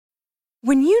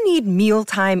When you need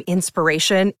mealtime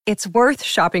inspiration, it's worth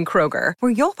shopping Kroger,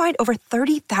 where you'll find over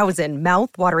 30,000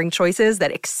 mouth-watering choices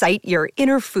that excite your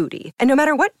inner foodie. And no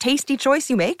matter what tasty choice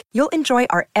you make, you'll enjoy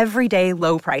our everyday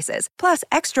low prices, plus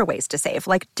extra ways to save,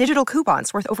 like digital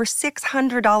coupons worth over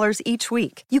 $600 each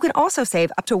week. You can also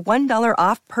save up to $1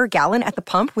 off per gallon at the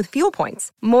pump with fuel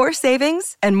points. More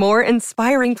savings and more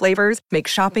inspiring flavors make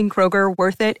shopping Kroger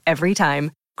worth it every time.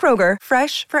 Kroger,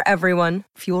 fresh for everyone.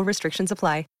 Fuel restrictions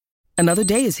apply. Another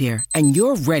day is here, and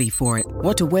you're ready for it.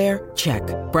 What to wear? Check.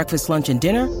 Breakfast, lunch, and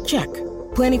dinner? Check.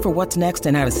 Planning for what's next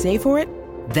and how to save for it?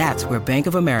 That's where Bank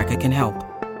of America can help.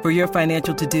 For your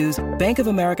financial to-dos, Bank of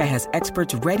America has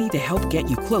experts ready to help get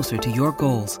you closer to your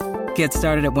goals. Get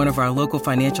started at one of our local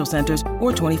financial centers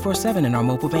or 24/7 in our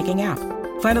mobile banking app.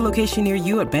 Find a location near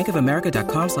you at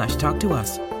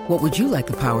bankofamerica.com/talktous. What would you like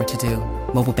the power to do?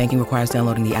 Mobile banking requires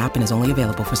downloading the app and is only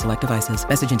available for select devices.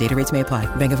 Message and data rates may apply.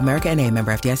 Bank of America N.A.,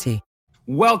 member FDIC.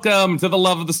 Welcome to the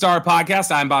Love of the Star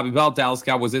podcast. I'm Bobby Belt, Dallas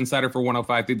Cowboys insider for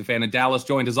 105.3 The Fan in Dallas,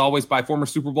 joined as always by former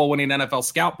Super Bowl winning NFL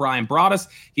scout Brian Broaddus.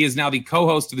 He is now the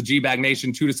co-host of the G-Bag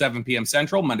Nation 2 to 7 p.m.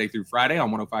 Central, Monday through Friday on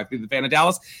 105.3 The Fan in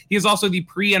Dallas. He is also the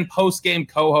pre- and post-game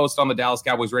co-host on the Dallas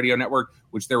Cowboys radio network,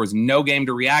 which there was no game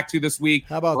to react to this week.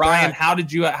 How about Brian, that? how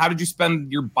did you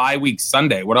spend your bye week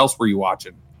Sunday? What else were you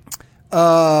watching?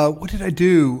 What did I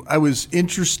do? I was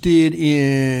interested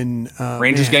in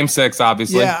Rangers Game 6,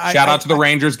 obviously. Yeah, Shout out to the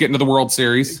Rangers getting to the World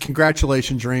Series.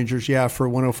 Congratulations, Rangers. Yeah, for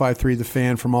 105.3 The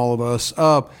Fan from all of us.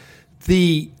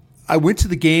 I went to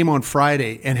the game on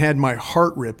Friday and had my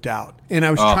heart ripped out. And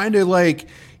I was trying to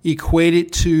equate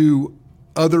it to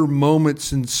other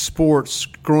moments in sports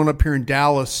growing up here in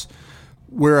Dallas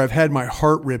where I've had my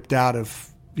heart ripped out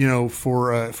of,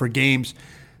 for games.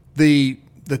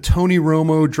 The Tony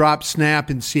Romo drop snap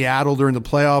in Seattle during the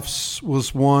playoffs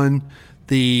was one.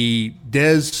 The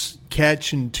Dez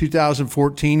catch in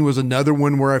 2014 was another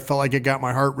one where I felt like it got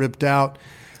my heart ripped out.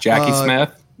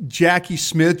 Jackie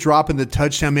Smith dropping the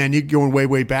touchdown. Man, you're going way,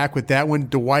 way back with that one.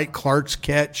 Dwight Clark's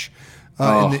catch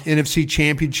in the NFC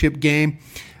Championship game.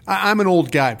 I'm an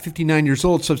old guy, 59 years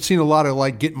old, so I've seen a lot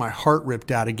of getting my heart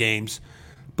ripped out of games.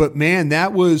 But, man,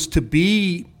 that was to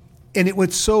be – and it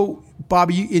was so –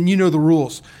 Bobby, and you know the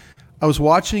rules. I was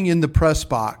watching in the press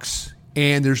box,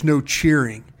 and there's no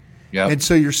cheering. Yep. And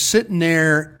so you're sitting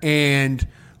there, and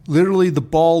literally the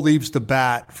ball leaves the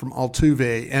bat from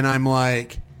Altuve, and I'm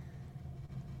like,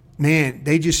 man,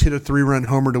 they just hit a 3-run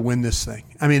homer to win this thing.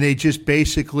 I mean, they just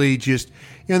basically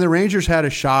the Rangers had a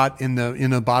shot in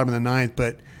the bottom of the ninth,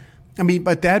 but I mean,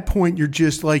 at that point, you're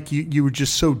just you were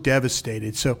just so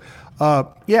devastated. So,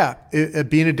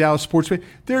 being a Dallas sports fan,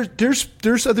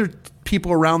 there's other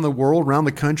people around the world, around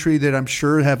the country that I'm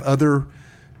sure have other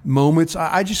moments.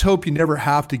 I just hope you never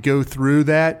have to go through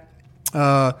that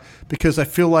because I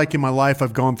feel like in my life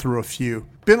I've gone through a few.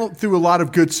 Been through a lot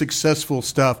of good, successful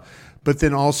stuff, but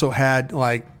then also had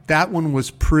that one was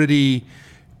pretty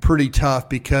tough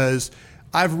because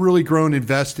I've really grown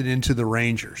invested into the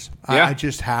Rangers. Yeah. I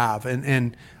just have,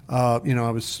 and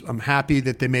I'm happy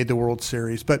that they made the World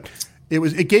Series, but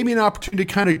it gave me an opportunity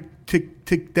to kind of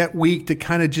take that week to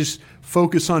kind of just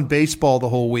focus on baseball the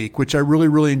whole week, which I really,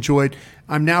 really enjoyed.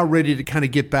 I'm now ready to kind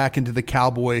of get back into the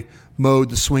Cowboy mode,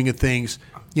 the swing of things.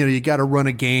 You got a run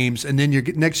of games, and then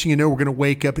next thing you know, we're going to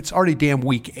wake up. It's already damn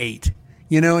week 8,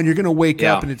 and you're going to wake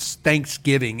up and it's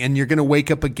Thanksgiving, and you're going to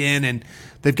wake up again, and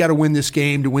they've got to win this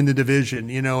game to win the division,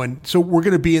 and so we're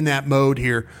going to be in that mode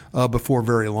here before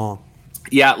very long.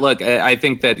 Yeah, look, I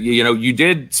think that, you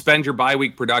did spend your bye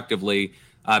week productively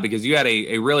because you had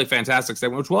a really fantastic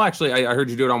segment, which we'll actually, I heard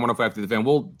you do it on 105 to the Fan.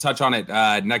 We'll touch on it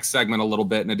next segment a little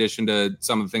bit in addition to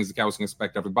some of the things the Cowboys can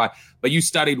expect after the bye. But you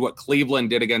studied what Cleveland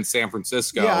did against San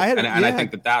Francisco, I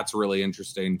think that's really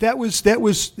interesting. That was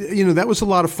a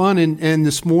lot of fun. And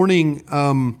this morning,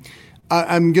 I'm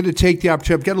going to take the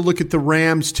opportunity. I've got to look at the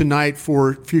Rams tonight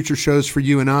for future shows for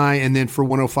you and I, and then for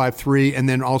 105.3, and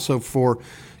then also for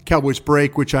Cowboys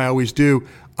Break, which I always do.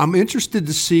 I'm interested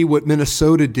to see what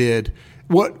Minnesota did.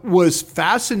 What was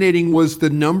fascinating was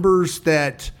the numbers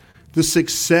the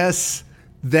success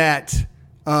that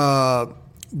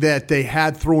they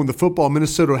had throwing the football.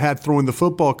 Minnesota had throwing the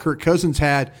football. Kirk Cousins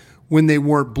had when they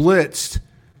weren't blitzed.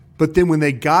 But then when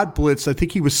they got blitzed, I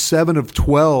think he was 7 of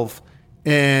 12.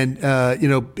 And,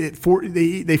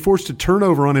 they forced a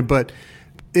turnover on him. But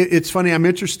it's funny. I'm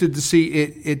interested to see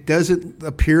it doesn't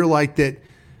appear like that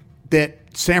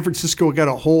San Francisco got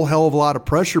a whole hell of a lot of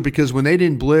pressure because when they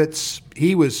didn't blitz,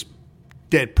 he was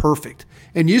dead perfect.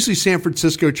 And usually San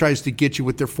Francisco tries to get you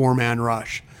with their 4-man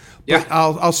rush. But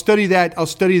I'll study that. I'll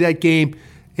study that game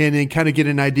and then kind of get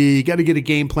an idea. You got to get a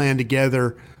game plan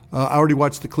together I already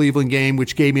watched the Cleveland game,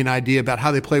 which gave me an idea about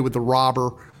how they play with the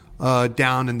robber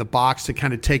down in the box to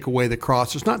kind of take away the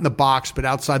crossers. Not in the box, but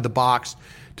outside the box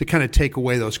to kind of take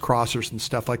away those crossers and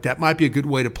stuff like that. Might be a good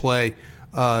way to play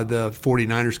the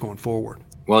 49ers going forward.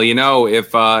 Well, you know,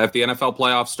 if the NFL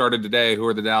playoffs started today, who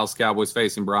are the Dallas Cowboys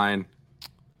facing, Brian?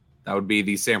 That would be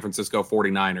the San Francisco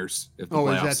 49ers if the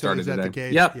playoffs started today. The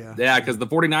case? Yep. Yeah, because the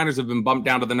 49ers have been bumped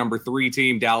down to the number 3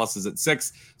 team. Dallas is at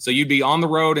 6. So you'd be on the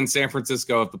road in San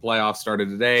Francisco if the playoffs started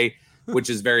today,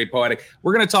 which is very poetic.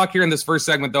 We're going to talk here in this first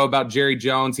segment, though, about Jerry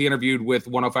Jones. He interviewed with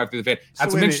 105 Through the Fan.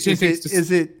 Had some interesting things to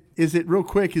say. Is it real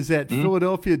quick? Is that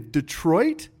Philadelphia,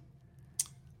 Detroit?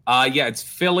 Yeah, it's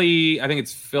Philly. I think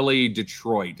it's Philly,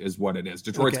 Detroit is what it is.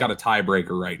 Detroit's got a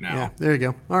tiebreaker right now. Yeah, there you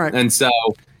go. All right. And so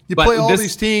you play all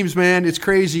these teams, man. It's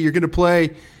crazy. You're going to play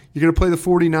the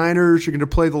 49ers. You're going to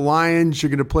play the Lions. You're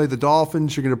going to play the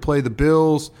Dolphins. You're going to play the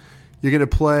Bills. You're going to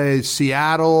play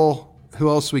Seattle. Who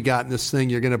else we got in this thing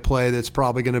you're going to play that's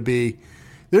probably going to be –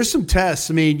 there's some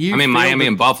tests. I mean, Miami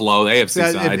and Buffalo,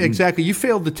 AFC side. Exactly. You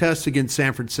failed the test against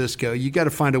San Francisco. You got to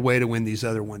find a way to win these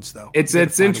other ones, though. It's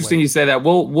interesting you say that.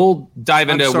 We'll dive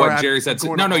into what Jerry said.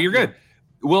 No, you're good.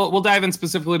 We'll dive in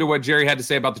specifically to what Jerry had to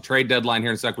say about the trade deadline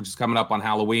here in a sec, which is coming up on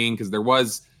Halloween, because there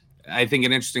was, I think,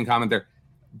 an interesting comment there.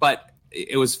 But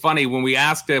it was funny when we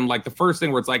asked him, like, the first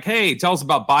thing where it's like, hey, tell us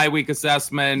about bye week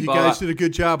assessment. You guys did a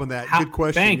good job on that. Good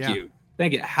question.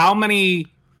 Thank you. How many?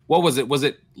 What was it? Was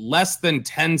it less than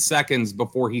 10 seconds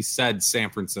before he said San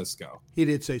Francisco? He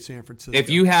did say San Francisco. If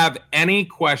you have any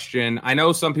question, I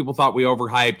know some people thought we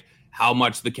overhyped how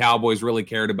much the Cowboys really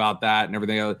cared about that and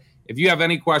everything else. If you have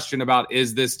any question about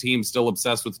is this team still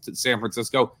obsessed with San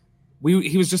Francisco,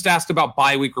 he was just asked about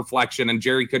bye week reflection, and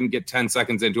Jerry couldn't get 10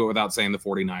 seconds into it without saying the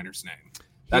 49ers name.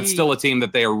 That's still a team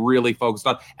that they are really focused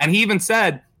on. And he even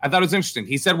said, I thought it was interesting,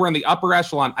 he said we're in the upper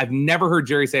echelon. I've never heard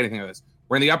Jerry say anything like this.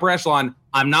 We're in the upper echelon.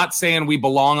 I'm not saying we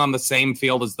belong on the same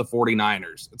field as the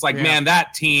 49ers. It's like, man,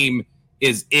 that team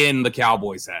is in the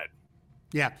Cowboys' head.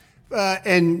 Yeah.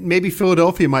 And maybe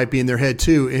Philadelphia might be in their head,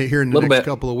 too, here in the next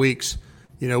couple of weeks.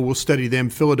 You know, we'll study them.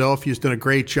 Philadelphia's done a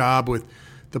great job with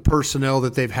the personnel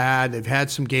that they've had. They've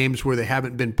had some games where they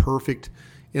haven't been perfect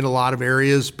in a lot of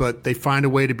areas, but they find a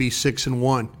way to be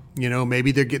 6-1. You know,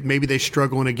 maybe they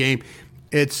struggle in a game.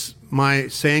 It's my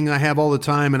saying I have all the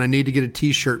time, and I need to get a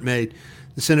T-shirt made.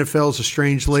 This NFL is a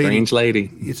strange lady. Strange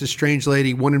lady. It's a strange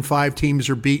lady. 1 in 5 teams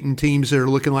are beating teams that are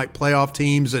looking like playoff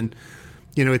teams, and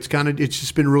you know it's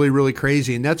just been really, really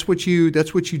crazy. And that's what you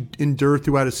endure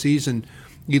throughout a season.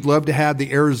 You'd love to have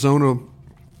the Arizona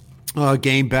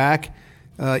game back,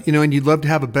 and you'd love to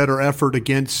have a better effort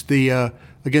against the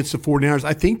 49ers.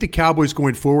 I think the Cowboys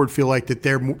going forward feel like that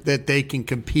they can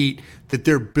compete, that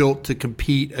they're built to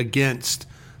compete against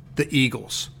the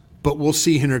Eagles. But we'll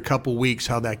see in a couple weeks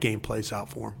how that game plays out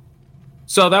for him.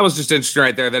 So that was just interesting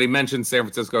right there that he mentioned San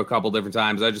Francisco a couple different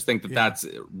times. I just think that's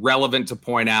relevant to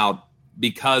point out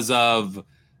because of,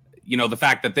 the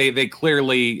fact that they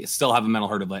clearly still have a mental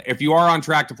hurdle. If you are on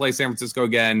track to play San Francisco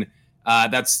again,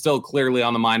 that's still clearly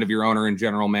on the mind of your owner and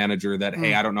general manager that,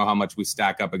 hey, I don't know how much we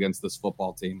stack up against this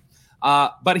football team.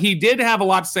 But he did have a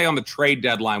lot to say on the trade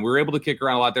deadline. We were able to kick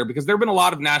around a lot there because there have been a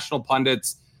lot of national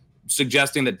pundits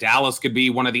suggesting that Dallas could be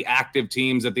one of the active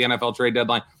teams at the NFL trade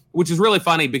deadline, which is really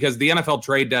funny because the NFL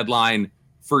trade deadline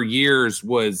for years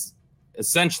was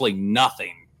essentially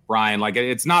nothing, Brian. Like,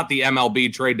 it's not the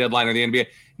MLB trade deadline or the NBA.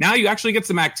 Now you actually get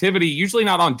some activity, usually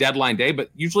not on deadline day, but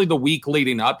usually the week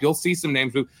leading up. You'll see some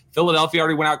names. Philadelphia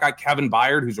already went out, got Kevin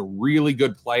Byard, who's a really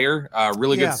good player,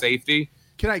 really good safety.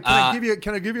 Can I give you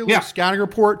a little scouting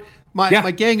report?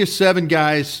 My gang of 7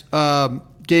 guys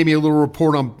gave me a little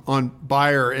report on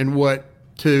Byard and what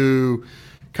to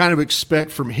kind of expect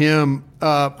from him.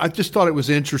 I just thought it was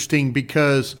interesting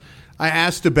because I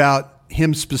asked about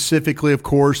him specifically, of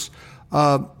course.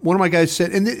 One of my guys said,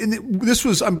 and this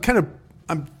was, I'm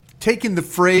taking the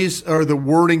phrase or the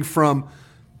wording from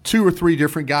 2 or 3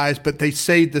 different guys, but they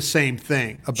say the same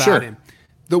thing about him.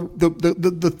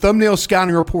 The thumbnail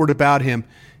scouting report about him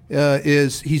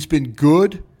is he's been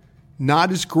good,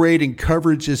 not as great in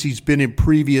coverage as he's been in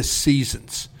previous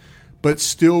seasons, but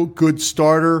still good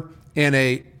starter and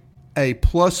a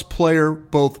plus player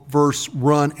both versus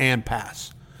run and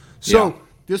pass. So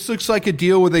this looks like a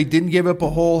deal where they didn't give up a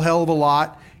whole hell of a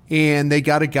lot, and they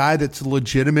got a guy that's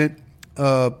legitimate,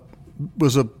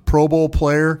 was a Pro Bowl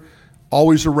player,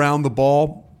 always around the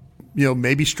ball,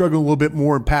 maybe struggling a little bit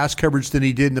more in pass coverage than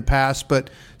he did in the past, but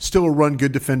still a run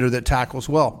good defender that tackles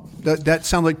well. That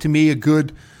sounds like to me a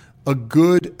good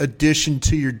addition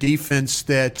to your defense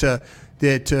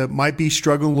that might be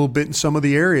struggling a little bit in some of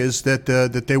the areas that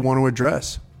they want to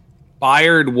address.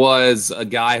 Byard was a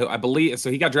guy who I believe,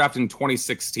 so he got drafted in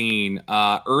 2016,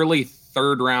 early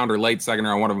third round or late second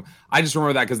round, one of them. I just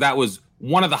remember that because that was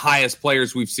one of the highest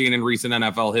players we've seen in recent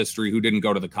NFL history who didn't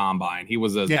go to the combine. He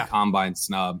was a combine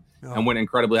snub and went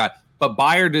incredibly high. But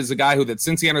Byard is a guy who, that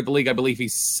since he entered the league, I believe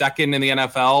he's second in the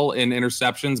NFL in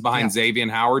interceptions behind Xavier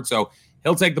Howard. So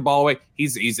he'll take the ball away.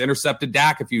 He's intercepted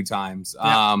Dak a few times.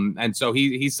 And so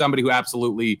he's somebody who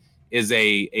absolutely is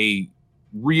a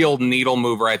real needle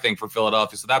mover, I think, for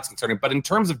Philadelphia. So that's concerning. But in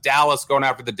terms of Dallas going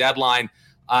after the deadline,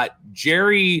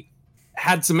 Jerry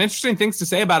had some interesting things to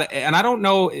say about it. And I don't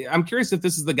know, I'm curious if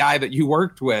this is the guy that you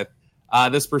worked with,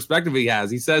 this perspective he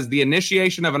has. He says the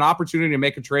initiation of an opportunity to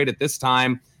make a trade at this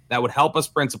time that would help us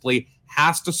principally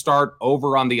has to start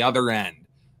over on the other end.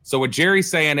 So what Jerry's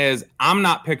saying is, I'm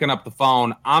not picking up the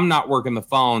phone. I'm not working the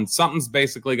phone. Something's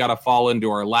basically got to fall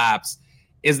into our laps.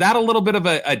 Is that a little bit of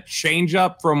a change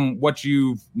up from what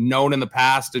you've known in the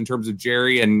past in terms of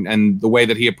Jerry and the way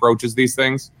that he approaches these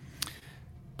things?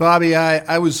 Bobby,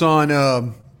 I was on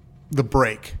the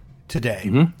break today,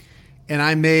 and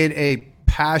I made a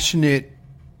passionate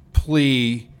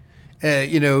plea.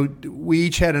 We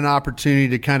each had an opportunity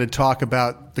to kind of talk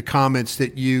about the comments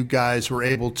that you guys were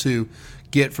able to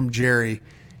get from Jerry.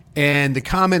 And the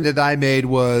comment that I made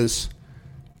was,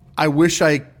 I wish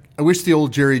the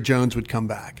old Jerry Jones would come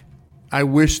back. I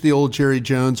wish the old Jerry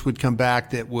Jones would come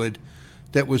back that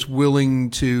was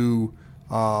willing to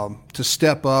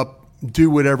step up, do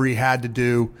whatever he had to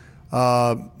do.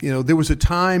 There was a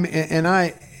time, and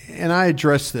I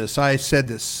addressed this. I said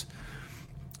this.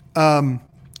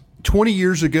 20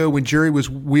 years ago when Jerry was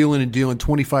wheeling and dealing,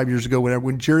 25 years ago, whatever,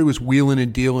 when Jerry was wheeling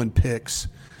and dealing picks,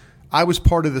 I was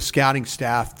part of the scouting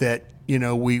staff that,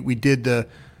 we did the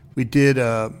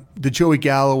Joey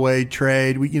Galloway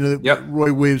trade,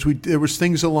 Roy Williams. There was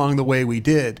things along the way we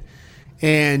did.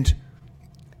 And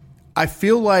I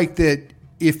feel like that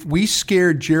if we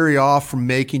scared Jerry off from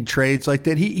making trades like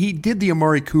that, he did the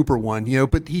Amari Cooper one,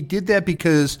 but he did that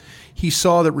because he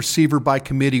saw that receiver by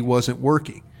committee wasn't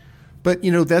working. But,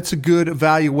 that's a good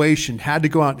evaluation. Had to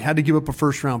go out, had to give up a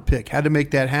first-round pick, had to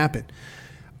make that happen.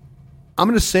 I'm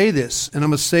going to say this, and I'm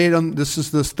going to say it on – this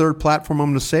is this third platform I'm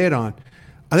going to say it on.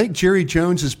 I think Jerry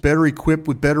Jones is better equipped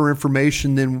with better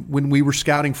information than when we were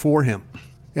scouting for him.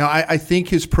 I think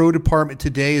his pro department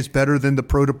today is better than the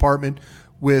pro department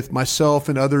with myself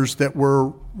and others that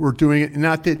were doing it. And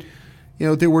not that,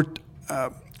 there were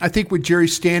I think with Jerry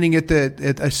standing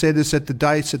I say this at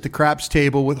the craps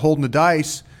table with holding the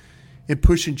dice – and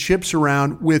pushing chips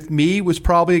around with me was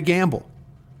probably a gamble.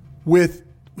 With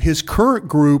his current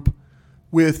group,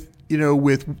 with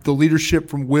the leadership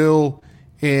from Will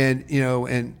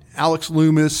and Alex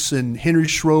Loomis and Henry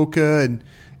Schroka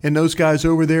and those guys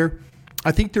over there,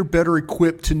 I think they're better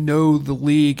equipped to know the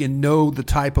league and know the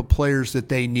type of players that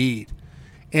they need.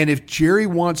 And if Jerry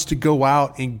wants to go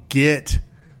out and get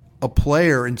a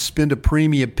player and spend a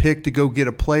premium pick to go get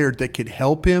a player that could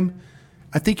help him,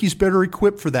 I think he's better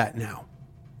equipped for that now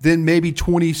than maybe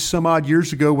 20 some odd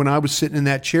years ago when I was sitting in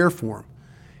that chair for him.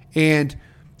 And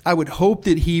I would hope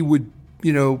that he would,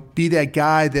 be that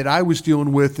guy that I was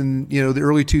dealing with in, the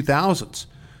early 2000s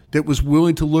that was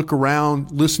willing to look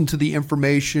around, listen to the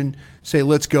information, say,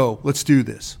 let's go, let's do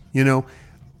this.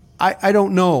 I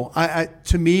don't know.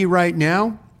 To me right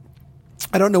now,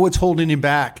 I don't know what's holding him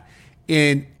back.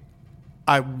 And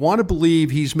I want to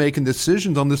believe he's making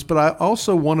decisions on this, but I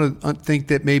also want to think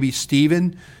that maybe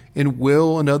Steven and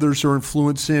Will and others are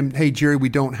influencing him. Hey, Jerry, we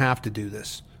don't have to do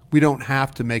this. We don't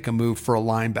have to make a move for a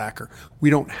linebacker. We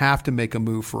don't have to make a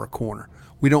move for a corner.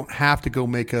 We don't have to go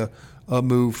make a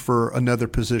move for another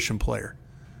position player.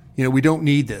 We don't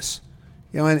need this.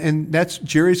 And that's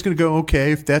Jerry's going to go,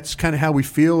 okay, if that's kind of how we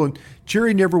feel. And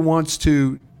Jerry never wants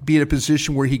to be in a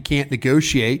position where he can't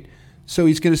negotiate. So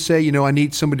he's going to say, I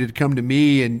need somebody to come to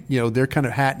me, and, they're kind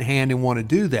of hat in hand and want to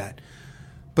do that.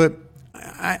 But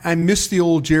I miss the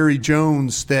old Jerry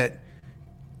Jones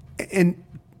and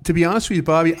to be honest with you,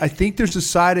 Bobby, I think there's a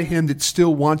side of him that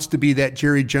still wants to be that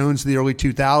Jerry Jones of the early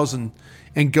 2000s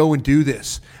and go and do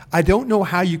this. I don't know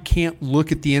how you can't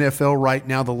look at the NFL right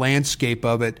now, the landscape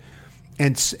of it,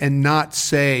 and not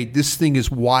say this thing is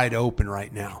wide open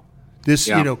right now. This,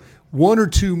 one or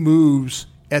two moves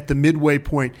at the midway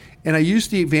point. And I used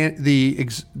the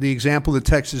example of the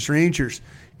Texas Rangers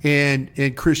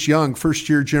and Chris Young,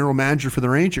 first-year general manager for the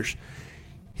Rangers.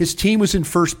 His team was in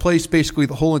first place basically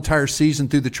the whole entire season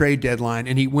through the trade deadline,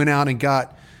 and he went out and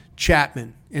got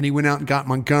Chapman, and he went out and got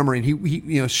Montgomery, and he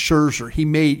Scherzer.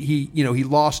 He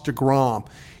lost DeGrom.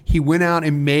 He went out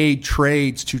and made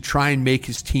trades to try and make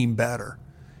his team better.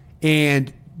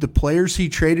 And the players he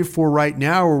traded for right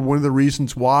now are one of the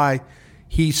reasons why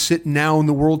he's sitting now in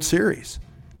the World Series,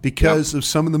 because of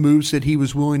some of the moves that he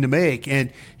was willing to make.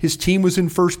 And his team was in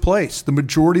first place the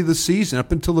majority of the season,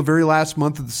 up until the very last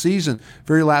month of the season,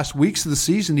 very last weeks of the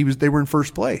season, they were in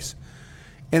first place.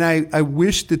 And I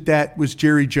wish that was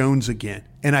Jerry Jones again.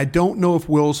 And I don't know if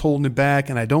Will's holding it back,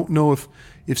 and I don't know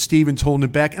if Steven's holding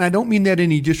it back. And I don't mean that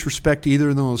any disrespect to either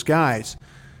of those guys.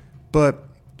 But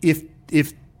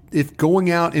if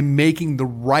going out and making the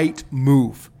right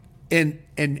move, and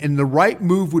the right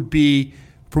move would be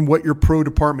from what your pro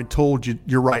department told you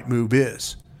your right move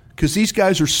is, because these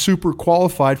guys are super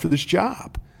qualified for this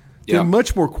job. They're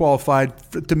much more qualified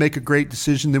to make a great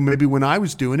decision than maybe when I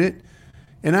was doing it.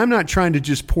 And I'm not trying to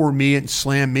just pour me and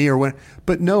slam me or what,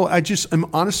 but no, I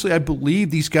believe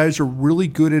these guys are really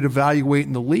good at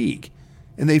evaluating the league,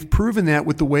 and they've proven that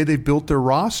with the way they've built their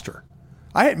roster.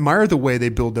 I admire the way they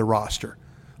build their roster,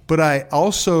 but I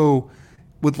also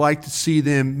would like to see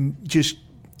them just,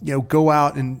 go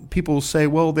out, and people will say,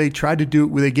 well, they tried to do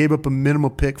it where they gave up a minimal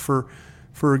pick for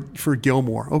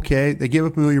Gilmore. Okay. They gave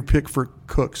up a million pick for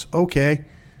Cooks. Okay.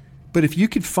 But if you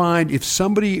could find, if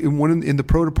somebody in the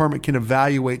pro department can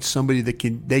evaluate somebody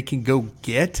they can go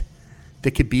get,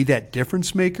 that could be that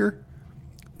difference maker,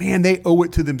 man, they owe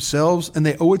it to themselves, and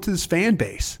they owe it to this fan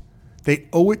base. They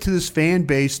owe it to this fan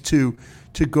base to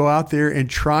go out there and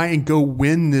try and go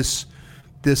win this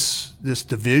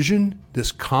division,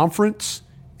 this conference,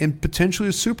 and potentially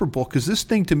a Super Bowl. Because this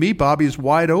thing, to me, Bobby, is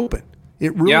wide open.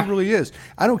 It really is.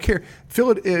 I don't care.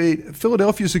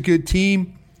 Philadelphia's a good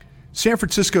team. San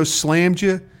Francisco slammed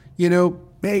you.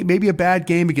 Maybe a bad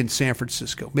game against San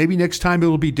Francisco. Maybe next time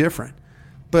it'll be different.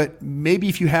 But maybe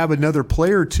if you have another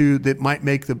player or two that might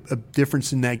make a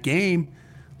difference in that game,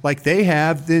 like they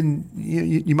have, then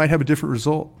you might have a different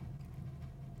result.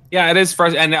 Yeah, it is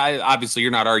frustrating. And obviously,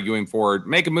 you're not arguing for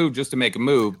make a move just to make a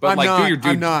move, but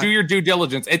do your due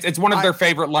diligence. It's one of their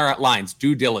favorite lines: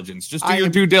 due diligence. Just do your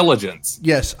due diligence.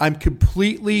 Yes, I'm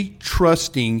completely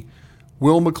trusting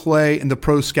Will McClay and the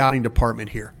pro scouting department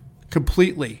here.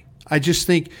 Completely. I just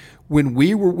think when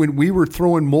we were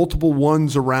throwing multiple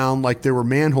ones around like they were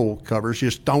manhole covers,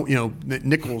 just don't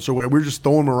nickels or whatever, we were just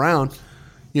throwing them around,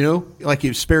 like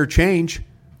you spare change.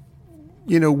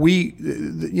 Jerry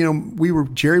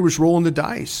was rolling the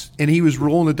dice, and he was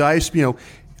rolling the dice.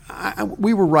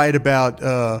 We were right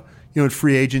about in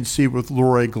free agency with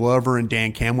Leroy Glover and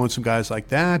Dan Campbell and some guys like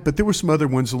that. But there were some other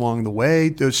ones along the way.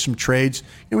 There's some trades.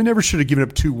 We never should have given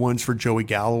up 2 1s for Joey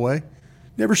Galloway.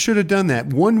 Never should have done that.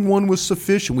 1-1 was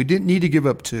sufficient. We didn't need to give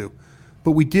up 2.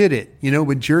 But we did it,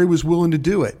 when Jerry was willing to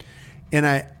do it. And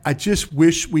I just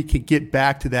wish we could get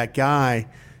back to that guy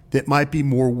that might be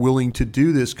more willing to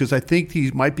do this, because I think he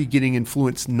might be getting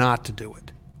influenced not to do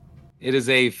it. It is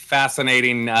a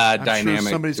fascinating dynamic.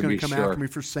 Sure somebody's going to come after me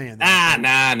for saying that.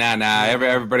 Nah.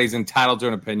 Everybody's entitled to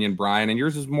an opinion, Brian, and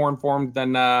yours is more informed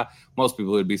than most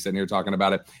people would be sitting here talking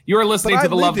about it. You are listening to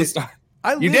the Love the Star.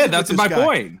 You did. That's my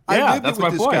point. Yeah, that's my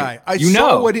point.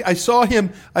 I saw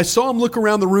him look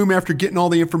around the room after getting all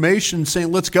the information,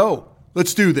 saying, "Let's go,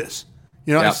 let's do this."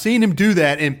 I've seen him do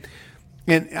that, and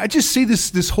I just see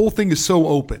this whole thing is so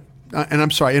open. And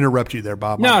I'm sorry, I interrupt you there,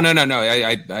 Bob. No.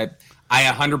 I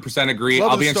 100% agree.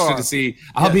 I'll be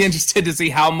interested to see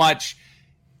how much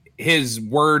his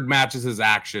word matches his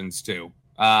actions too.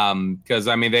 Because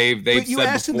they've but you said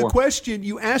asked before. him the question.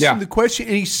 You asked him the question,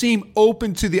 and he seemed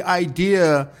open to the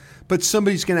idea. But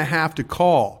somebody's going to have to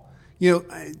call.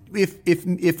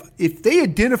 If they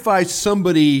identify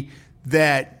somebody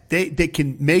that they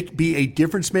can be a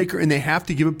difference maker, and they have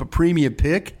to give up a premium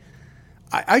pick,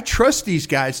 I trust these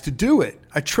guys to do it.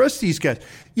 I trust these guys.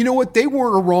 You know what? They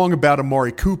weren't wrong about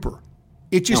Amari Cooper.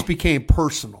 It just became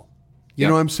personal. You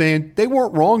know what I'm saying? They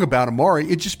weren't wrong about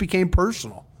Amari. It just became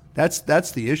personal.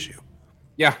 That's the issue.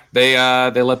 Yeah,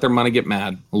 they let their money get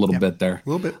mad a little bit there. A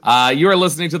little bit. You are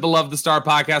listening to the Love the Star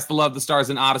podcast. The Love the Star is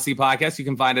an Odyssey podcast. You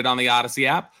can find it on the Odyssey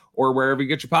app or wherever you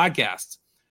get your podcasts.